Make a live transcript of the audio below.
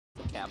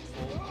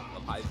capsule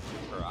of hydrogen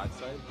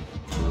peroxide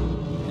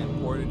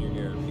and pour it in your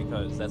ear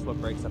because that's what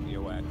breaks up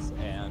earwax.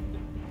 And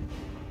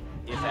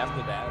if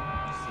after that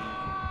you see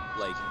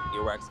like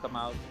earwax come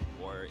out,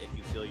 or if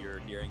you feel your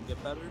hearing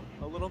get better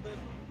a little bit,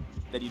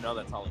 then you know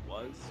that's all it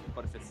was.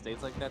 But if it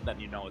stays like that, then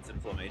you know it's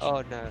inflammation.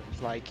 Oh no,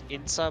 like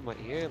inside my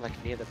ear,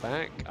 like near the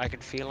back, I can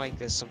feel like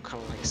there's some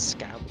kind of like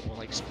scab or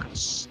like some kind of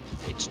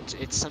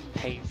it's some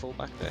painful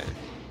back there.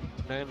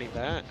 Not only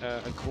that,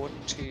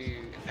 according to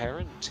a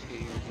parent who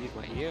viewed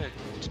my ear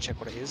to check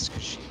what it is,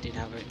 because she did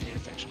have an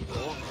infection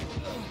before,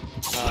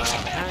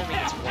 apparently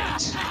it's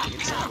white.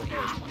 Inside my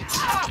ear is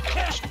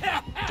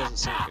white. It doesn't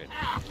sound good.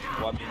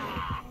 Well, I mean,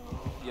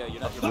 yeah,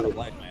 you're not a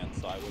black man,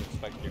 so I would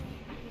expect you.